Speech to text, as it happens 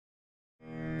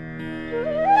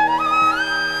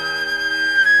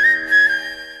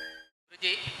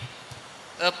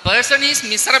a person is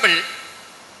miserable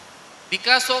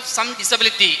because of some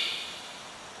disability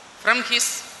from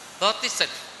his birth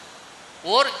itself,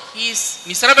 or he is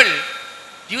miserable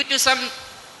due to some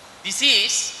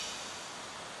disease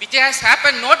which has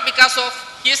happened not because of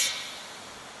his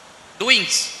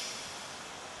doings.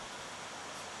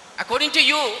 According to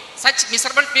you, such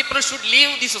miserable people should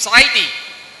leave the society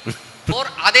for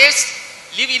others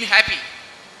live in happy.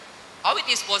 How it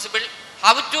is possible?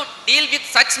 How to deal with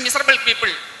such miserable people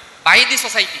by the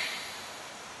society?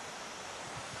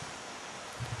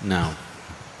 Now,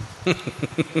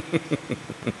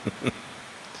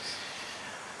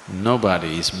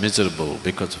 nobody is miserable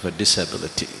because of a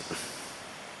disability.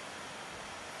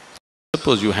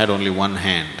 Suppose you had only one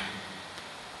hand.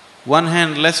 One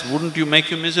hand less, wouldn't you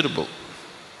make you miserable?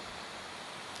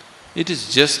 It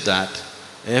is just that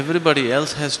everybody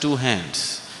else has two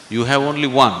hands, you have only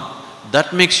one,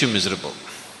 that makes you miserable.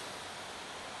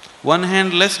 One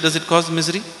hand less, does it cause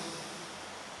misery?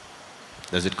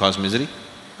 Does it cause misery?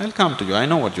 I'll come to you, I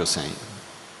know what you're saying.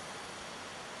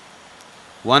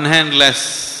 One hand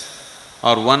less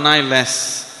or one eye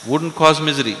less wouldn't cause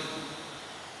misery.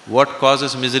 What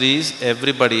causes misery is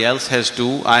everybody else has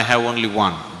two, I have only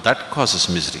one. That causes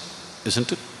misery,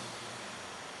 isn't it?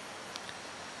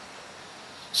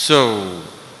 So,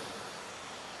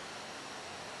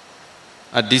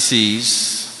 a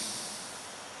disease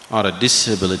or a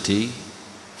disability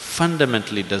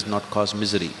fundamentally does not cause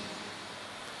misery.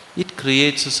 It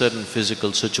creates a certain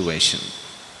physical situation.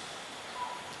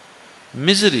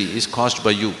 Misery is caused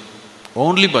by you,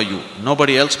 only by you,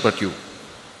 nobody else but you.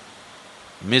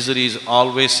 Misery is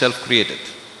always self-created.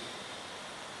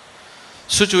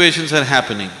 Situations are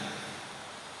happening.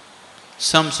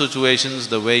 Some situations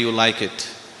the way you like it,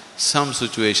 some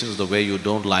situations the way you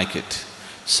don't like it,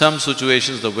 some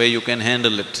situations the way you can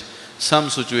handle it, some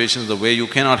situations the way you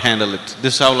cannot handle it.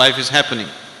 This is how life is happening.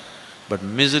 But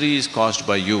misery is caused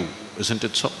by you, isn't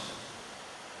it so?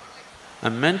 A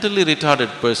mentally retarded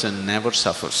person never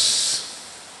suffers.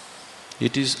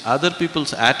 It is other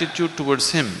people's attitude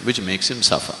towards him which makes him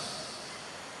suffer.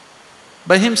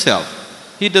 By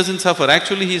himself, he doesn't suffer.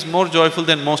 Actually, he is more joyful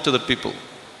than most other people.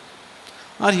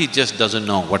 Or he just doesn't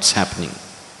know what's happening.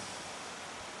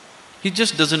 He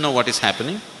just doesn't know what is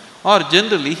happening, or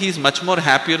generally he is much more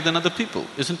happier than other people,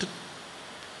 isn't it?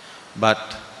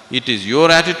 But it is your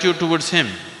attitude towards him,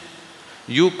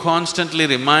 you constantly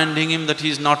reminding him that he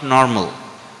is not normal,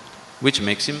 which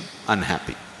makes him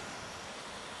unhappy,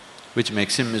 which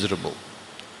makes him miserable.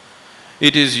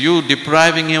 It is you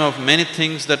depriving him of many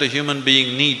things that a human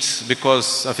being needs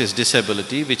because of his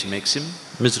disability, which makes him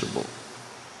miserable.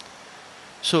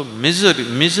 So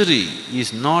misery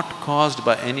is not caused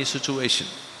by any situation.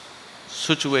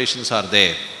 Situations are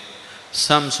there.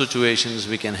 Some situations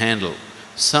we can handle,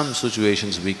 some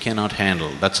situations we cannot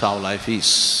handle. That's how life is.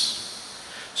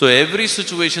 So every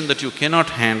situation that you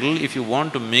cannot handle, if you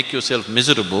want to make yourself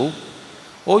miserable,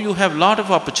 you have lot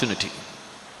of opportunity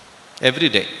every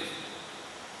day.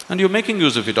 And you're making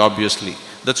use of it, obviously.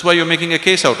 That's why you're making a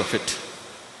case out of it.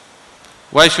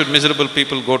 Why should miserable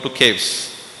people go to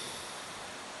caves?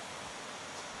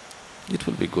 It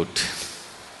will be good.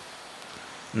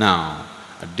 Now,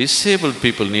 disabled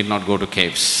people need not go to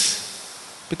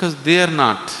caves because they are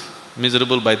not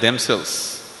miserable by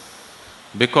themselves.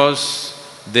 Because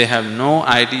they have no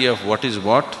idea of what is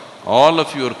what. All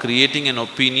of you are creating an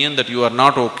opinion that you are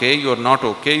not okay, you are not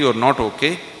okay, you are not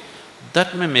okay.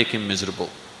 That may make him miserable.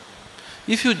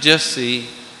 If you just see,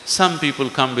 some people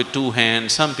come with two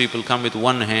hands, some people come with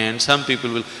one hand, some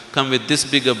people will come with this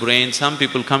bigger brain, some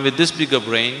people come with this bigger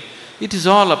brain. It is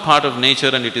all a part of nature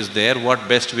and it is there, what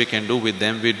best we can do with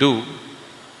them, we do.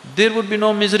 There would be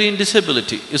no misery in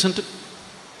disability, isn't it?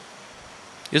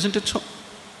 Isn't it so?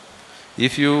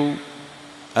 If you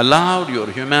allowed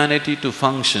your humanity to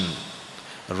function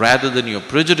rather than your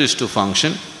prejudice to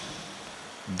function,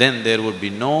 then there would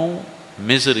be no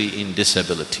misery in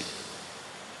disability.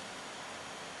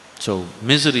 So,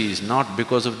 misery is not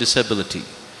because of disability.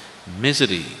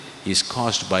 Misery is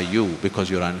caused by you because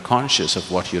you're unconscious of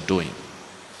what you're doing.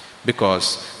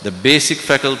 Because the basic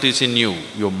faculties in you,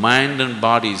 your mind and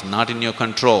body is not in your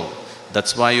control.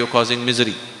 That's why you're causing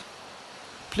misery.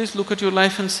 Please look at your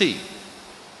life and see.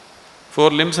 4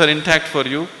 limbs are intact for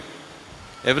you,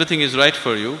 everything is right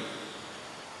for you,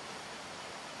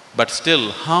 but still,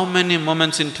 how many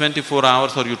moments in 24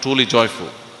 hours are you truly joyful?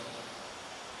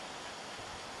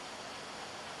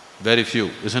 Very few,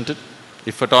 isn't it?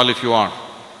 If at all, if you are.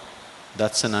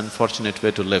 That's an unfortunate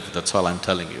way to live, that's all I'm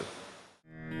telling you.